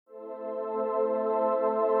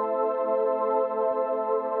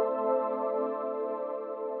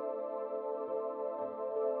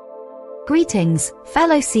Greetings,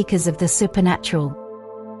 fellow seekers of the supernatural.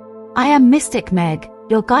 I am Mystic Meg,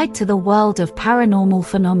 your guide to the world of paranormal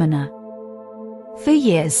phenomena. For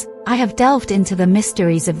years, I have delved into the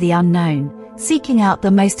mysteries of the unknown, seeking out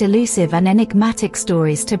the most elusive and enigmatic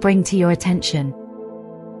stories to bring to your attention.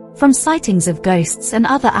 From sightings of ghosts and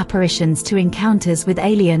other apparitions to encounters with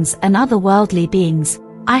aliens and otherworldly beings,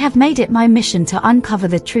 I have made it my mission to uncover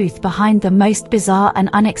the truth behind the most bizarre and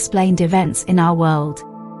unexplained events in our world.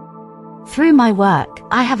 Through my work,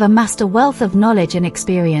 I have amassed a wealth of knowledge and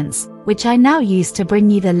experience, which I now use to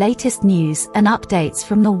bring you the latest news and updates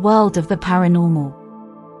from the world of the paranormal.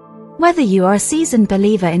 Whether you are a seasoned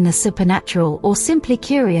believer in the supernatural or simply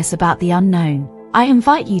curious about the unknown, I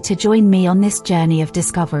invite you to join me on this journey of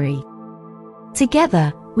discovery.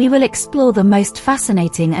 Together, we will explore the most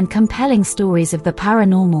fascinating and compelling stories of the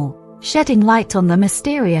paranormal, shedding light on the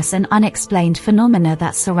mysterious and unexplained phenomena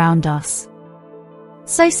that surround us.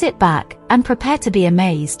 So sit back and prepare to be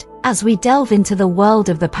amazed as we delve into the world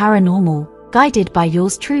of the paranormal, guided by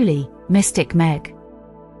yours truly, Mystic Meg.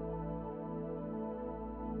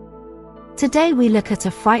 Today we look at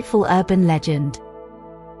a frightful urban legend.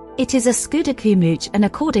 It is a Skudakumooch, and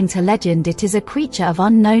according to legend it is a creature of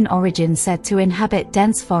unknown origin said to inhabit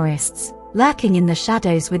dense forests, lurking in the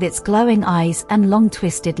shadows with its glowing eyes and long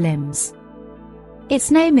twisted limbs.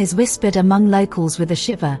 Its name is whispered among locals with a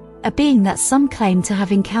shiver, a being that some claim to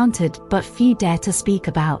have encountered but few dare to speak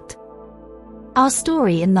about. Our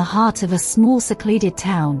story, in the heart of a small secluded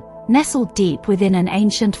town, nestled deep within an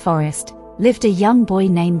ancient forest, lived a young boy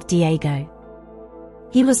named Diego.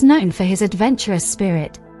 He was known for his adventurous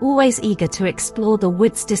spirit, always eager to explore the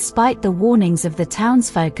woods despite the warnings of the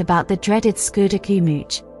townsfolk about the dreaded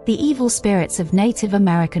Skudakumooch, the evil spirits of Native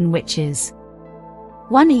American witches.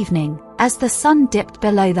 One evening, as the sun dipped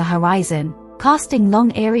below the horizon, casting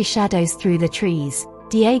long eerie shadows through the trees,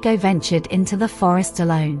 Diego ventured into the forest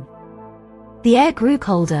alone. The air grew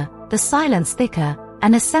colder, the silence thicker,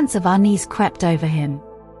 and a sense of unease crept over him.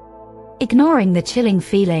 Ignoring the chilling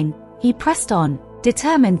feeling, he pressed on,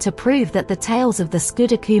 determined to prove that the tales of the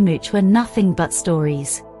Skudakumooch were nothing but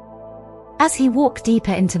stories. As he walked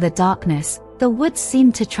deeper into the darkness, the woods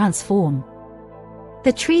seemed to transform.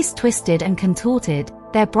 The trees twisted and contorted,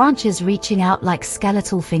 their branches reaching out like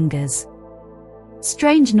skeletal fingers.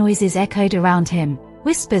 Strange noises echoed around him,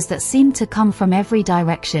 whispers that seemed to come from every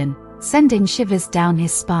direction, sending shivers down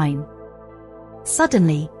his spine.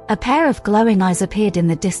 Suddenly, a pair of glowing eyes appeared in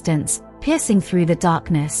the distance, piercing through the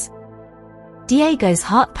darkness. Diego's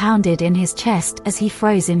heart pounded in his chest as he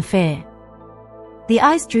froze in fear. The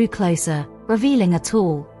eyes drew closer, revealing a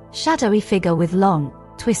tall, shadowy figure with long,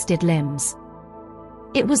 twisted limbs.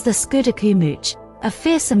 It was the Skudakumooch, a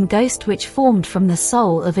fearsome ghost which formed from the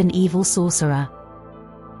soul of an evil sorcerer.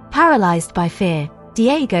 Paralyzed by fear,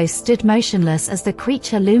 Diego stood motionless as the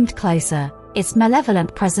creature loomed closer, its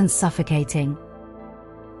malevolent presence suffocating.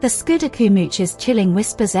 The Skudakumooch's chilling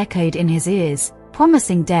whispers echoed in his ears,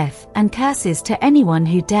 promising death and curses to anyone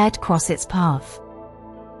who dared cross its path.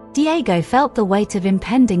 Diego felt the weight of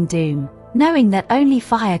impending doom, knowing that only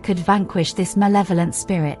fire could vanquish this malevolent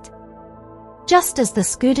spirit. Just as the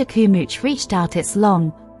Skudakumooch reached out its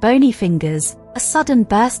long, bony fingers, a sudden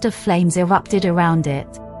burst of flames erupted around it.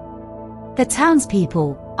 The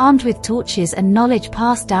townspeople, armed with torches and knowledge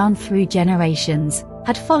passed down through generations,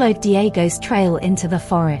 had followed Diego's trail into the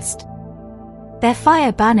forest. Their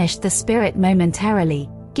fire banished the spirit momentarily,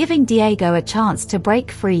 giving Diego a chance to break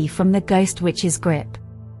free from the ghost witch's grip.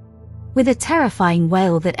 With a terrifying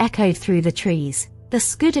wail that echoed through the trees, the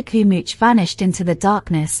Skudakumooch vanished into the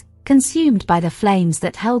darkness, consumed by the flames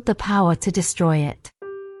that held the power to destroy it.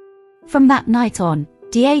 From that night on,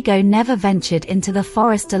 Diego never ventured into the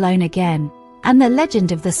forest alone again, and the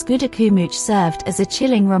legend of the Skudakumooch served as a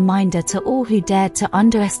chilling reminder to all who dared to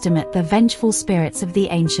underestimate the vengeful spirits of the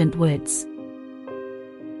ancient woods.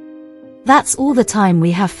 That's all the time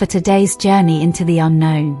we have for today's journey into the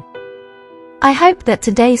unknown. I hope that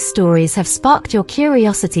today's stories have sparked your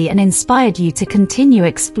curiosity and inspired you to continue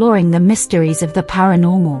exploring the mysteries of the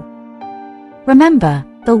paranormal. Remember,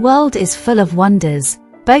 the world is full of wonders,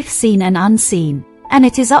 both seen and unseen, and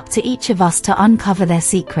it is up to each of us to uncover their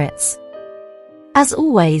secrets. As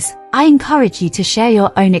always, I encourage you to share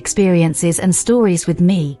your own experiences and stories with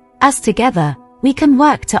me, as together, we can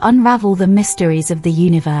work to unravel the mysteries of the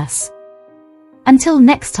universe. Until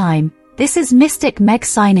next time, this is Mystic Meg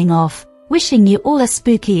signing off, wishing you all a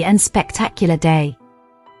spooky and spectacular day.